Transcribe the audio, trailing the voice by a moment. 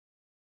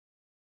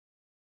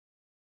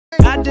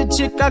got the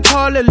chick, I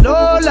call it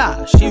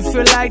Lola. She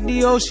feel like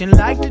the ocean,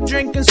 like to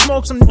drink and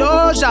smoke some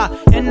Doja.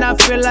 And I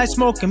feel like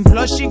smoking,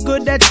 plus she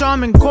good at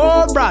charming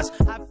cobras.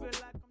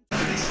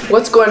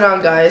 What's going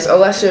on, guys?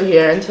 Alessio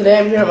here, and today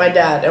I'm here with my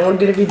dad, and we're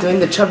going to be doing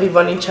the Chubby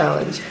Bunny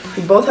Challenge.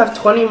 We both have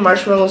 20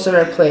 marshmallows in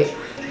our plate.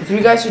 For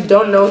you guys who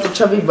don't know what the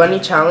Chubby Bunny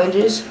Challenge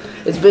is,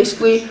 it's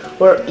basically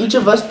where each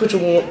of us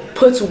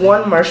puts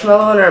one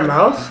marshmallow in our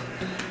mouth,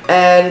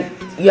 and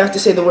you have to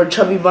say the word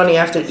Chubby Bunny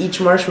after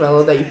each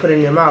marshmallow that you put in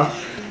your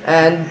mouth.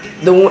 And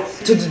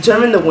to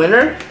determine the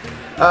winner,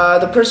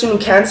 the person who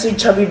can't say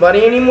Chubby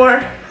Bunny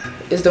anymore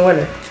is the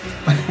winner.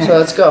 So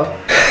let's go.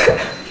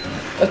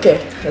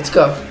 Okay, let's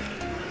go.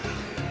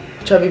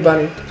 Chubby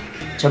Bunny.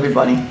 Chubby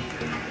Bunny.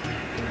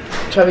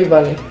 Chubby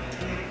Bunny.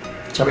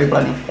 Chubby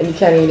Bunny. And you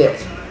can't eat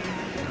it.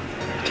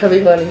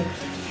 Chubby Bunny.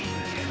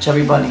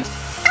 Chubby Bunny.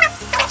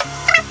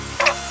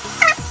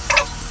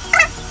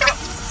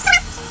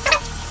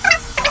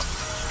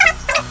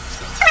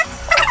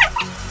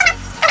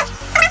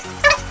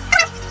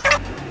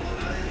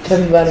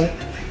 Chubby Bunny.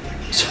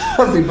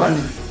 Chubby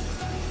Bunny.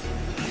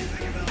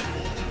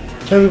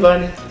 Chubby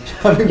Bunny.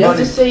 Chubby You have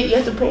to Bunny. say, you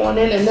have to put one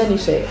in and then you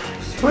say it.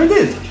 That's what I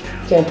did.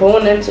 Okay, put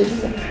one in and say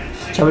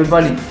Chubby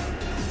Bunny.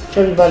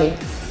 Chubby Bunny.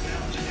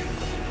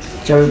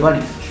 Chubby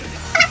Bunny.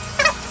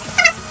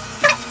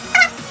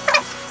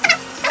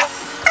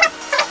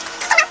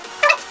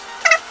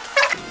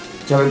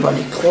 Chubby Bunny. Chubby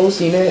Bunny.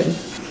 Closing in.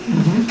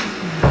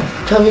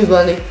 Chubby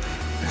Bunny.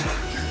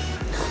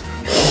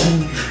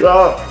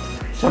 Stop.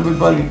 Chubby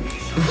Bunny.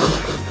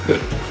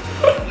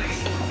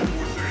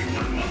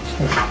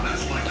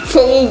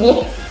 Chubby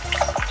Bunny.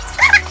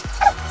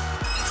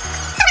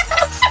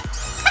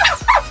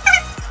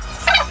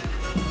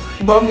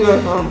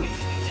 Bunny.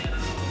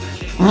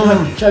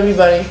 Chubby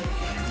Bunny.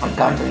 I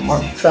can't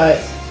anymore. Try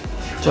it.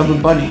 Chubby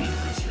Bunny.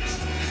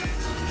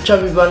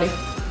 Chubby Bunny.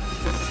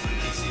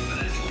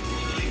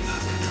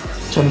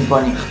 Chubby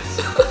Bunny.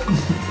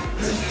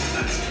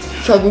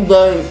 Chubby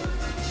Bunny.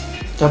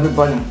 Chubby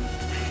Bunny.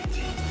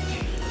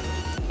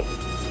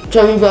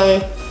 Chubby Bunny.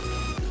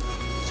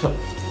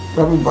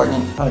 Chubby Bunny.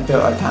 I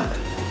can't.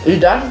 You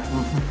done?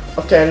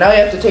 Okay, now you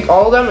have to take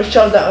all of them and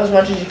shove that as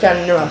much as you can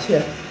in your mouth.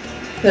 Here.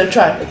 Here,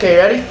 try. Okay,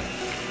 ready?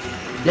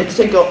 You have to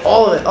take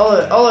all of it, all of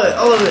it, all of it,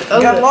 all of it, all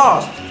of it. Get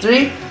lost.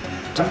 3,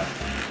 2.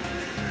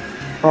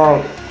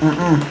 Oh,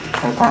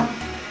 I can't.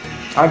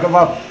 I give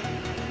up.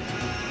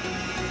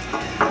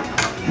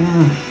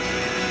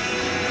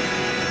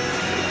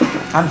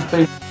 I'm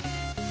spitting.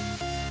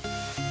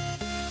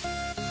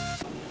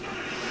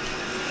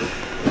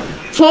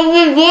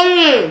 Chubby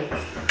Bunny.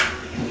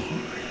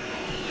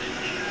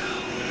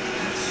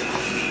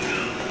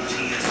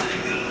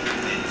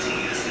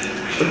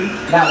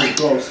 That was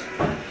close.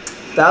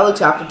 That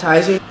looks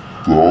appetizing.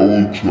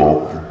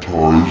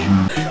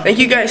 Thank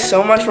you guys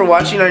so much for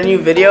watching our new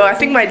video. I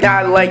think my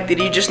dad liked it,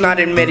 he's just not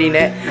admitting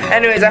it.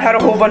 Anyways, I had a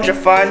whole bunch of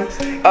fun.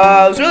 It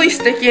was really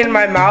sticky in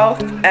my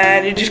mouth,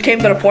 and it just came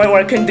to the point where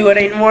I couldn't do it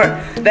anymore.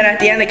 Then at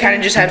the end, I kind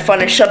of just had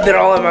fun and shoved it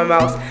all in my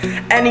mouth.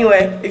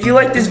 Anyway, if you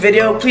like this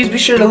video, please be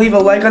sure to leave a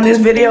like on this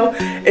video.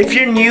 If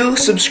you're new,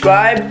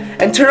 subscribe,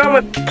 and turn on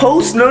my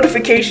post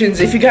notifications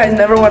if you guys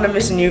never want to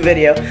miss a new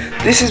video.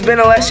 This has been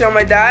Alessio,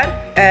 my dad,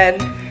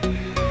 and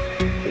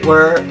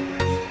We're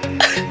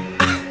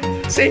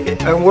say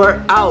it. and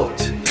we're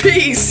out.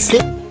 Peace.